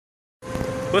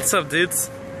What's up, dudes?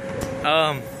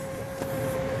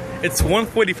 It's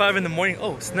 1:45 in the morning.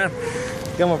 Oh snap!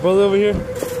 Got my brother over here.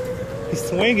 He's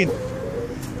swinging.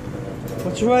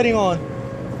 What you riding on?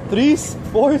 3s,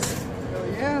 4s? Oh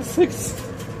yeah, 6.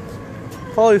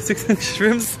 Probably 6-inch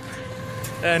rims.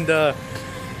 And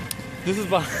this is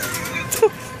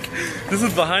this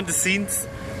is behind the scenes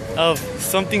of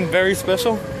something very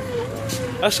special.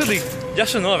 Actually, y'all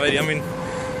should know already. I mean,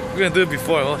 we're gonna do it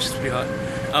before. Oh, it's pretty hot.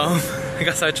 I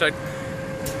got sidetracked.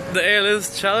 The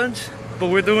ALS challenge, but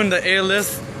we're doing the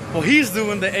ALS. Well, he's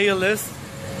doing the ALS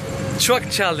truck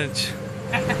challenge.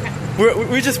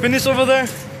 we just finished over there.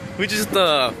 We just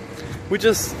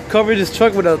covered his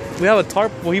truck with we have a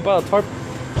tarp. Well, he bought a tarp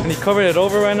and he covered it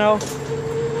over right now.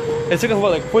 It took us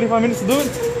what, like 45 minutes to do it?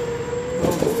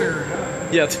 Well, to figure it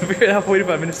out. Yeah, to figure it out,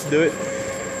 45 minutes to do it.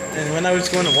 And right now we're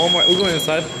just going to Walmart. We're going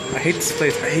inside. I hate this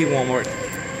place. I hate Walmart.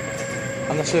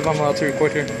 I'm not sure if I'm allowed to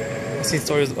record here. I've seen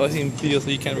stories, I've seen videos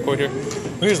that you can't record here.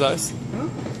 Here's the ice. Huh?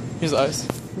 Here's the ice.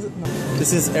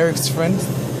 This is Eric's friend.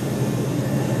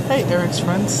 Hey, Eric's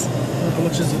friends. How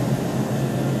much is it?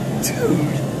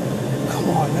 Dude, come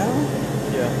on now.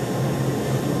 Yeah.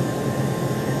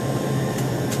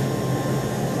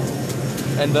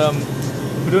 And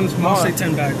we're doing this tomorrow. I'll say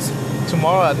 10 bags.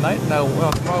 Tomorrow at night? No,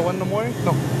 well, tomorrow 1 in the morning?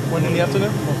 No, 1 in the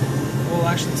afternoon? Well,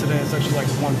 actually today it's actually like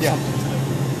 1 Yeah. something today.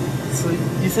 So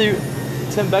you say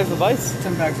 10 bags of ice?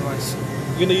 10 bags of ice.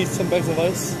 You're gonna use 10 bags of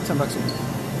ice? 10 bags of ice.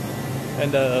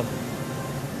 And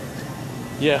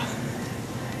yeah.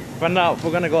 Right now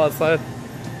we're gonna go outside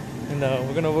and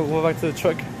we're gonna go back to the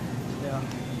truck. Yeah.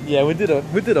 Yeah, we did a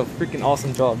freaking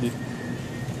awesome job, dude.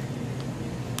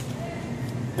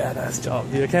 Badass job,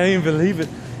 dude. I can't even believe it.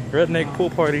 Redneck pool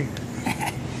party.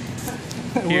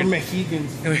 We're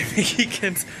Mexicans. We're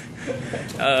Mexicans.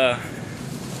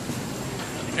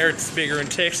 Eric's bigger in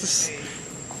Texas.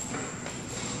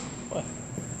 What?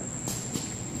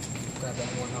 Grab that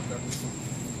one, I'll grab this one.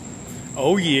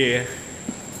 Oh yeah.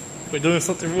 We're doing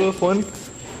something real fun.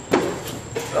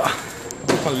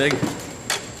 My leg.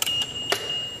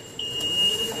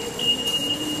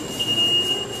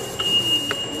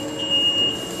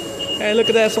 Hey, look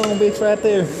at that son of a bitch right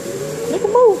there. Make a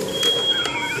move.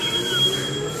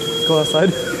 Go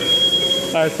outside.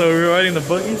 Alright, so we're riding the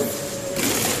buggies.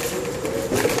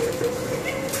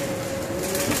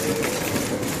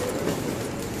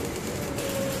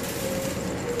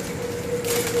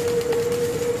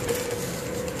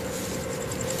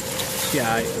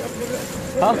 Yeah.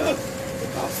 Huh?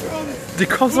 The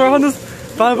cops are on us.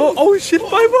 5-0. Oh shit,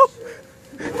 5-0.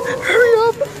 Hurry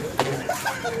up.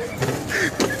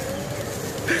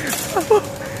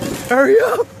 Hurry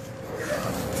up.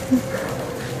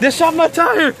 They shot my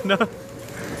tire. No.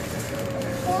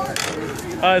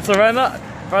 Alright, so right now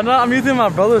I'm using my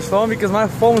brother's phone because my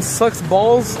phone sucks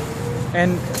balls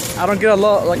and I don't get a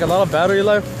lot of battery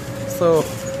life. So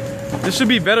this should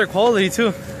be better quality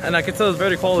too. And I can tell it's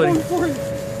better quality.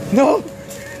 No!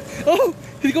 Oh!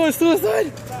 He's going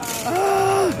suicide!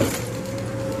 Ah!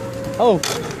 Oh!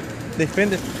 They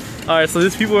finned it. Alright, so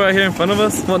there's people right here in front of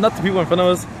us. Well, not the people in front of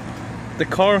us. The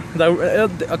car,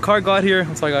 a car got here.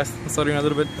 I'm sorry guys, I'm stuttering a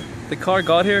little bit. The car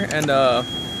got here and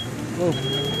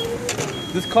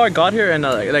this car got here and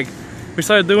like we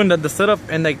started doing the setup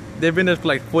and like they've been there for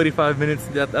like 45 minutes.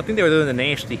 I think they were doing the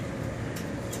nasty.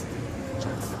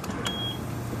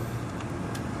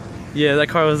 Yeah, that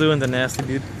car was doing the nasty,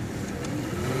 dude.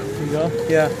 Here you go.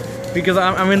 Yeah, because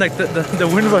I mean like the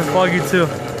windows are foggy too.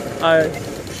 Alright,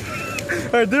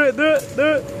 do it.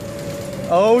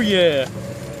 Oh yeah.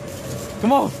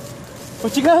 Come on.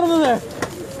 What you got under there?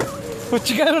 What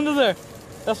you got under there?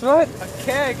 That's right. A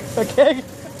keg. A keg.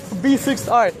 B6.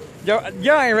 Alright.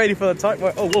 Y'all ain't ready for the tarp.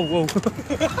 Oh, whoa.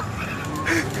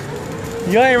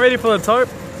 Y'all ain't ready for the tarp.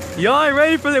 Y'all ain't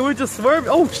ready for it. We're just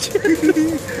swerving. Oh shit.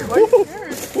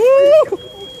 Woo.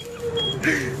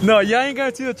 No, y'all ain't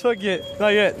gotta see the truck yet. Not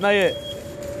yet.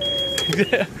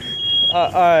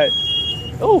 Alright.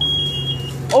 Oh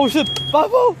shit.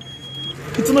 5-0.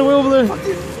 It's on the way over there.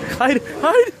 Hide.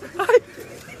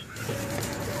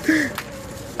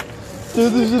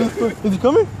 Is he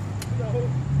coming? No.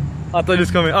 I thought he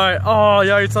was coming. Alright. Oh,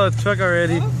 y'all already saw the truck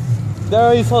already. Huh? They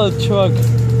already saw the truck.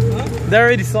 Huh? They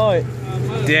already saw it.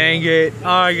 Dang it.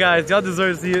 Alright guys, y'all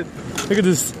deserve to see it. Look at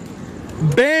this.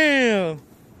 Bam!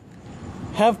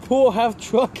 Half pool, half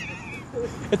truck.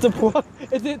 It's a truck.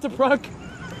 It's a truck.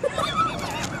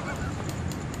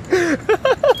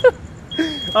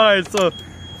 Alright, so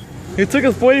it took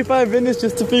us 45 minutes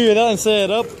just to figure it out and set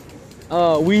it up.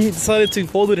 We decided to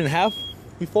fold it in half.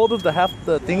 We folded the half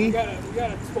the thingy. We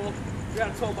got a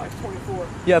 12 by 24.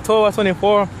 Yeah, 12 by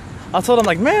 24. I told him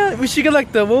like, man, we should get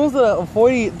like the, what was the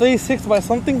 36 by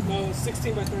something? No,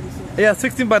 16 by 36. Yeah,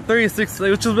 16 by 36,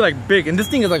 like, which is like big. And this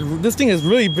thing is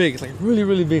really big. It's like really,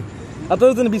 really big. I thought it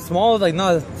was gonna be small. Like,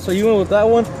 no. So you went with that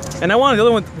one, and I wanted the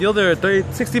other one, the other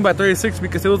 16 by 36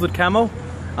 because it was with camo.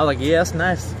 I was like, yeah, that's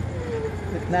nice.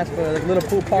 It's nice for like a little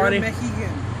pool party. You're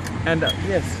Mexican. And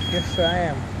yes, sure I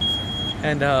am.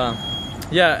 And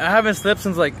yeah, I haven't slept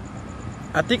since like,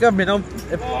 I think I've been up.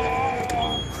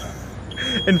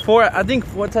 In 4, I think,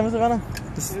 what time is it right now?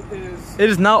 It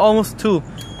is now almost 2.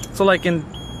 So like in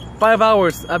 5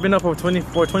 hours, I've been up for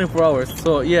 24 hours.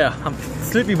 So yeah, I'm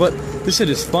sleepy, but this shit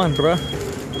is fun, bro.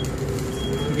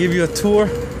 I'll give you a tour.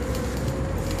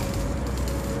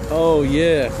 Oh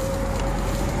yeah.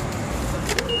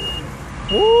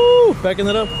 Woo! Backing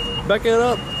it up. Backing it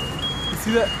up. You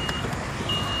see that?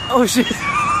 Oh shit.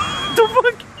 The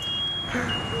fuck?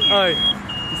 Alright.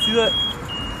 You see that?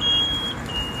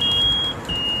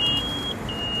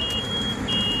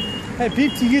 Hey,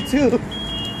 peep to you too.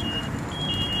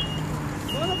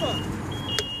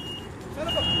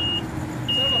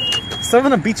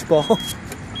 Serving a beach ball.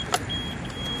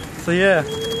 So yeah.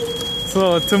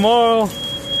 So tomorrow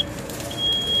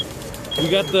we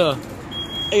got the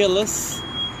ALS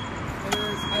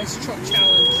Ice Truck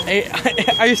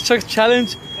Challenge. Ice Truck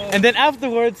Challenge, and then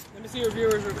afterwards. Let me see your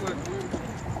viewers real quick.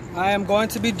 I am going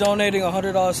to be donating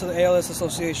 $100 to the ALS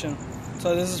Association.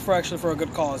 So this is actually for a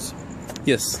good cause.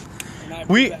 Yes. And I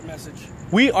approve that message.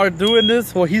 We are doing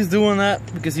this, well, he's doing that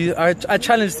because I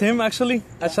challenged him actually.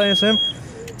 I challenged him.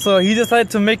 So he decided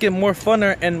to make it more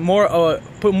funner and more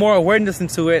put more awareness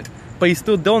into it, but he's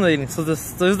still donating. So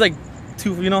there's like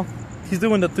two, you know, he's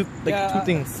doing the two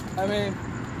things. I mean,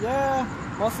 yeah,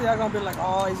 mostly I'm gonna be like,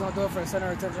 oh, he's gonna do it for the center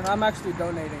of attention. I'm actually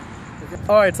donating.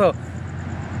 Alright, so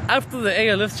after the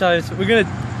ALS challenge, we're gonna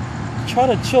try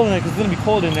to chill in there because it's gonna be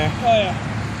cold in there. Oh yeah.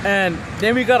 And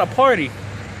then we got a party.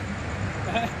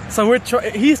 So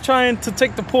he's trying to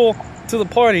take the pool to the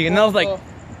party, and I was like,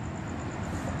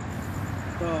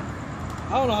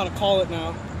 I don't know how to call it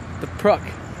now. the pruck.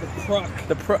 The pruck.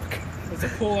 The pruck. It's a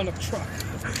pool in a truck.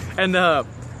 And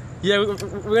yeah, we're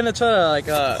gonna try to like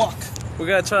Fuck. we're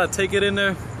gonna try to take it in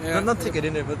there. Yeah. Not take it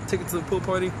in there, but take it to the pool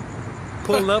party.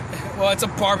 Pull it up. Well, it's a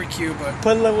barbecue, but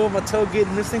Pull it up with my toe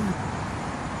getting missing.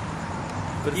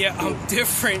 But yeah, I'm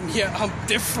different. Yeah, I'm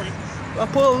different. I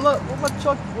pull it up with my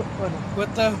truck.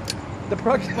 With the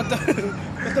pruck.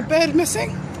 with the bed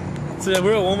missing. So yeah,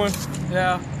 we're at Walmart.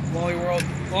 Yeah, Wally World.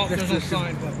 Well, there's no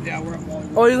sign, but yeah, we're at Wally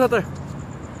World. Oh, he's out there.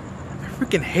 I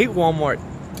freaking hate Walmart.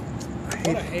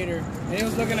 What a hater. And he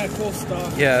was looking at cool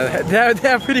stuff. Yeah, they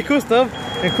have pretty cool stuff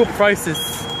and cool prices.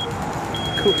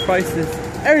 Cool prices.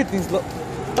 Everything's low.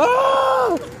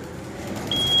 Oh!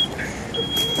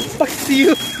 Fuck to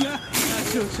you. Yeah,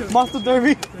 chill. Monster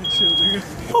Derby. Chill.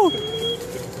 Oh.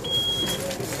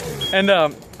 And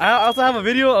I also have a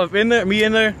video of me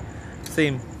in there,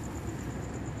 same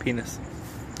penis.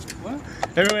 What?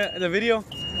 Remember the video? Oh,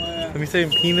 yeah. Let me say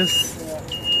penis. Yeah.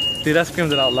 Dude, I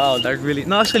screamed it out loud. Like really.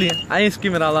 No, actually, I ain't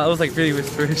screaming out loud. I was like really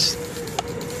whisperish.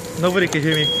 Nobody could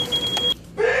hear me.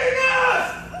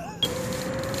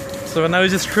 So now we're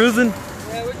just cruising.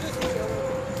 Yeah, we're just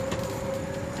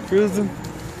Cruising.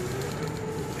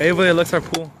 Everybody looks our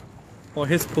pool. Or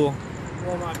his pool.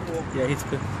 Wal-Mart pool. Yeah, his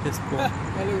pool.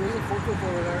 Hey, look, there's a forklift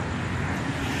over there.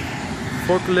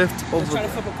 Forklift Let's try to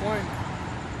over. flip a coin.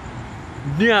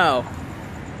 Now.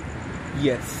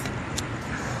 Yes.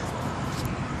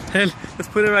 And let's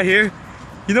put it right here.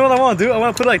 You know what I want to do? I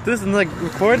want to put it like this and like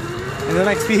record. And then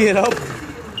like speed it up.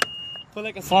 Put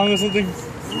like a song or something.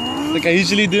 Like I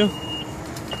usually do.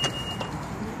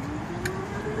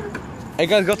 Hey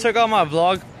guys, go check out my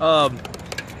vlog.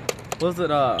 What was it?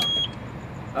 I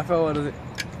forgot what is it?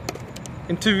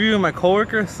 Interviewing my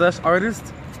coworker /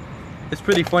 artist. It's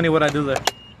pretty funny what I do there.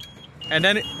 And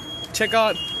then check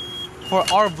out for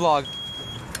our vlog.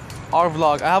 Our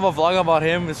vlog. I have a vlog about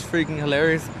him. It's freaking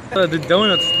hilarious. The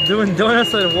donuts. Doing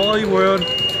donuts at Wally World.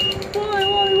 Wally.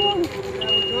 Yeah,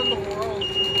 we're doing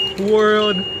the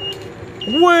world.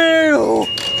 World.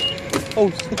 Oh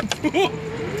shit.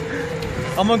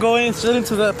 I'm gonna go in straight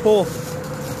into that pool.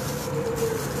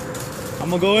 I'm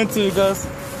gonna go into it, guys.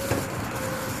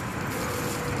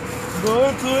 Go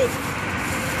into it.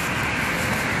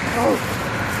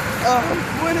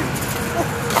 I'm winning.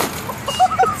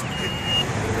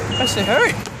 That shit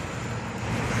hurt.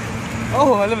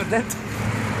 Oh, I live at that.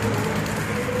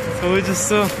 So we just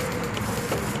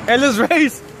hey, let's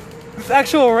race. It's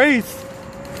actual race.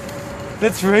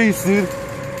 Let's race, dude.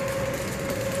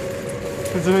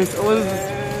 Let's race. What is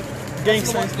this?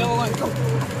 Gangster. Go.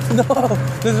 No,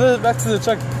 let's run back to the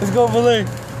truck. Let's go over there.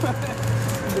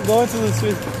 Go into the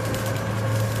street.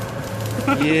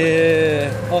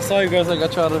 Yeah. Oh, sorry guys, I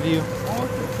got you out of view.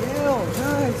 Oh,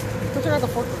 nice. Go check out the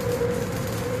fork.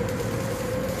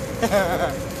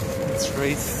 Let's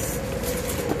race.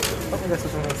 Oh my gosh,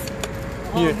 someone else.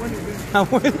 Oh, Here. I'm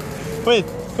winning. Wait,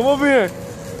 come over here.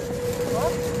 Huh?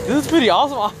 This is pretty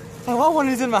awesome. I want one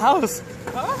of these in my house.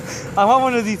 Huh? I want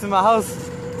one of these in my house.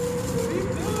 What are you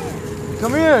doing?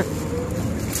 Come here.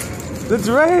 Let's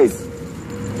race.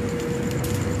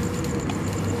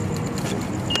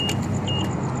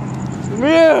 Come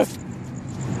here.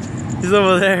 He's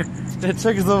over there. That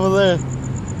truck is over there.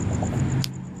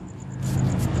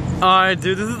 Alright,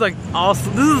 dude, this is like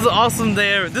awesome. This is an awesome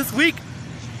day ever. This week,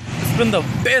 it's been the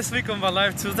best week of my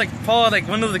life too. It's like probably like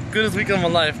one of the goodest weeks of my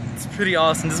life. It's pretty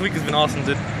awesome. This week has been awesome,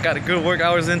 dude. Got a good work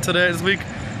hours in today this week.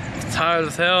 Tired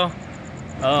as hell.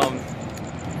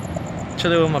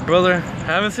 Chilling with my brother. I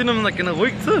haven't seen him like in a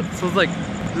week too. So it's like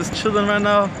just chilling right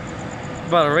now.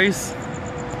 About to race.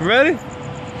 You ready?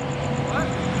 What?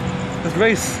 Let's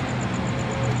race.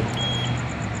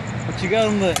 What you got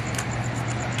on the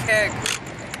Keg.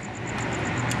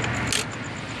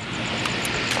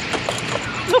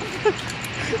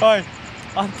 Alright,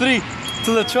 on 3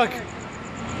 to the truck.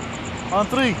 On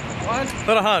 3. One.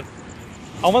 Put a hand.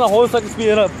 I want to hold so I can speed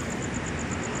it up.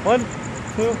 1, 2,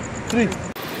 3.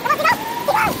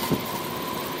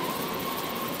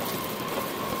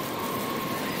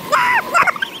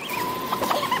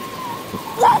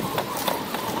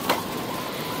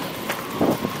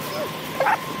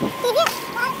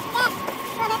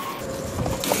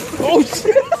 Oh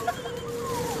shit!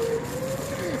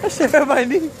 I should have my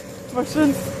knee. My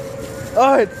shins.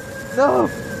 Alright. No.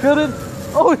 Cut it.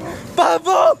 Oh,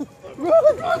 Babo!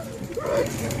 Run!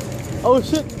 Oh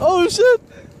shit. Oh shit.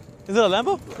 Is it a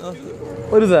Lambo?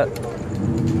 What is that?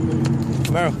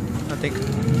 Camaro, I think.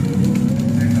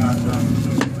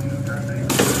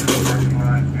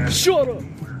 Shut up!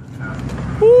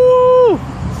 Woo!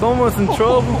 Someone's in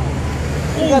trouble.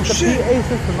 He got the shit. PA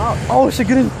system out. Oh shit,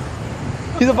 get in.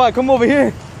 He's about to come over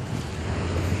here.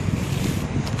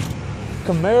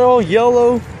 Camaro,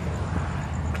 yellow.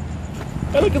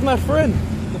 Hey, look at my friend.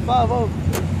 The 5-0.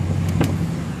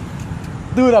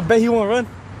 Dude, I bet he won't run.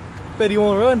 Bet he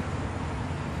won't run.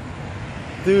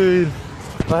 Dude,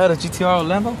 if I had a GTR or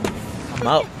Lambo, I'm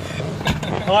out.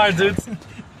 Alright, dudes.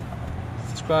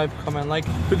 Subscribe, comment, like.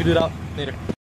 Figure it out later.